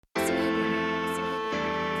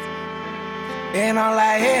And I'm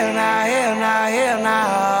like, hell nah, hell nah, hell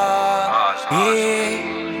nah.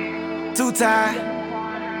 Yeah, 2 Tymez,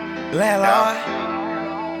 landlord,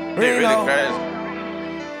 Reno.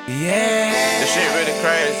 Yeah, this shit really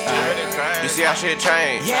crazy. You see how shit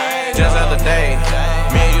changed. Just the other day,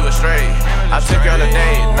 me and you was straight. I took you on a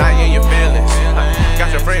date, now you in your feelings.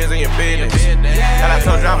 Got your friends in your business. And I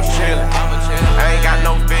told you I was chillin'. I ain't got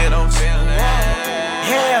no feelings.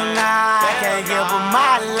 hell nah, I can't give her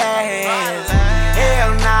my last.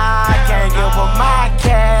 Hell nah, I can't give her my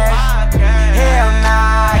cash. Hell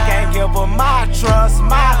nah, I can't give her my trust,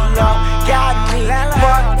 my love. Got me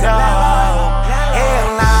fucked up. Hell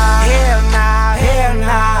nah, hell nah, hell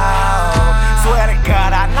nah. Swear to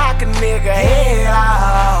God, I knock a nigga head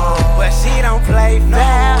off. But she don't play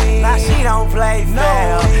fair. Nah, she don't play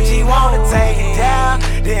fair. She wanna take it down,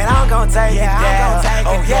 then I'm gon' take it down.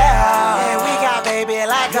 Oh yeah, we got baby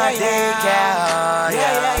like a decal.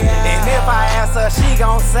 And if I ask her, she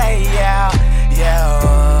gon' say yeah.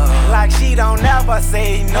 Like she don't never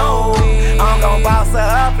say no. I'm gon' boss her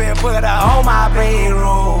up and put her on my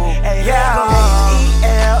bedroom.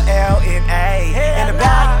 E-L-L-N-A in the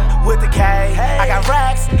back with the K. I got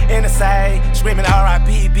racks in the safe, screaming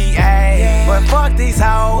R.I.P.B.A. But fuck these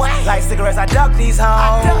hoes, like cigarettes I duck these hoes.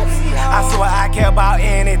 I swear I care about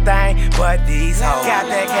anything but these hoes. Got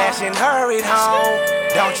that cash and hurried home.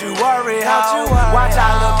 Don't you worry, ho. Watch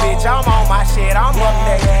out, little bitch, I'm on my shit, I'm up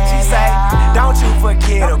there. She say, don't you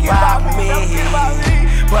forget about me.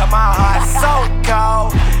 But my heart's so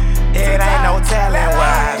cold, it ain't no telling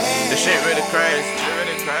why. This shit really crazy.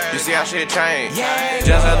 You see how shit changed.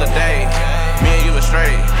 Just the other day, me and you was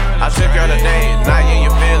straight. I took you on a date, now you in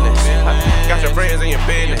your feelings. Got your friends in your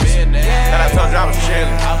business. And I told you I was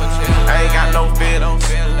chillin'. I ain't got no feelings.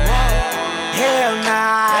 Hell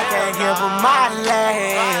nah, I can't give her my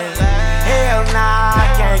last. Hell nah, I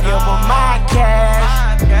can't give her my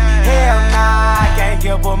cash. Hell nah, I can't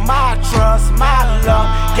give her my trust, my love.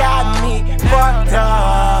 Got me fucked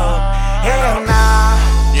up. Hell nah.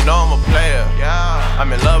 You know I'm a player.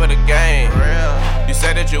 I'm in love with the game. You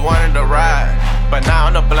said that you wanted to ride, but now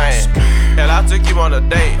I'm the blame. Hell, I took you on a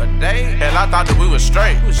date. Hell, I thought that we was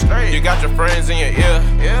straight. You got your friends in your ear,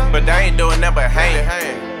 but they ain't doing that but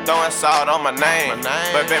hang. Throwing salt on my name,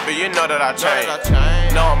 but baby, you know that I changed.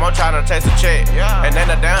 No, I'm trying to chase a check, and then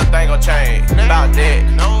the damn thing gon' change. About that,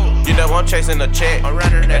 you know I'm chasing a check,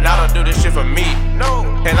 and I don't do this shit for me.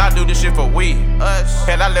 And I do this shit for we.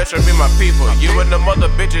 And I let you be my people. You and them other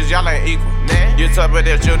bitches, y'all ain't equal. You told me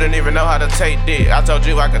that you didn't even know how to take dick. I told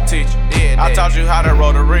you I could teach you. I taught you how to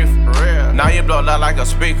roll the reef. Now you blow out like a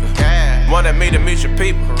speaker. Wanted me to meet your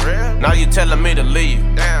people. Now you telling me to leave.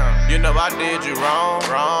 You know I did you wrong.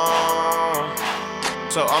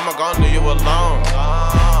 So I'ma gon' leave you alone.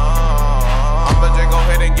 I'ma just go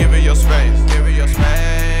ahead and give it your space.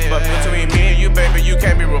 But between me and you, baby, you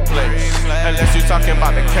can't be replaced. Unless you talking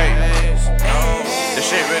about the cake. This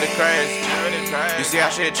shit really crazy. You see how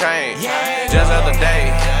shit changed. Just the other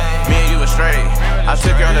day, me and you was straight. I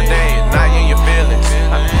took you on a date, now you in your feelings.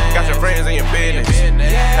 Got your friends in your business. And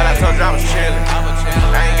I told you I was chillin'.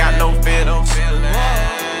 I ain't got no feelings.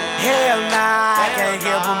 Hell nah, I can't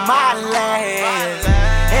give her my last.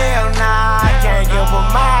 Hell nah, I can't give her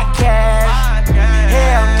my cash.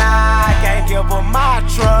 Hell nah, I can't give her my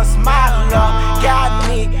trust, my love. Got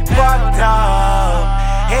me fucked up.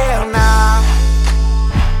 Hell nah.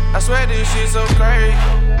 I swear this shit so crazy.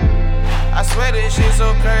 I swear this shit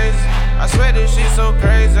so crazy. I swear this shit so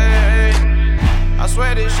crazy. I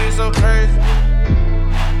swear this shit so crazy.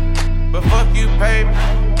 But fuck you, baby,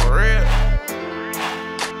 for real.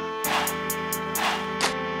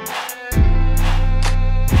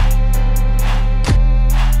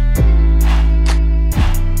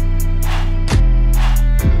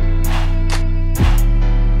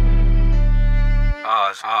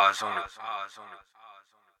 Odds on it.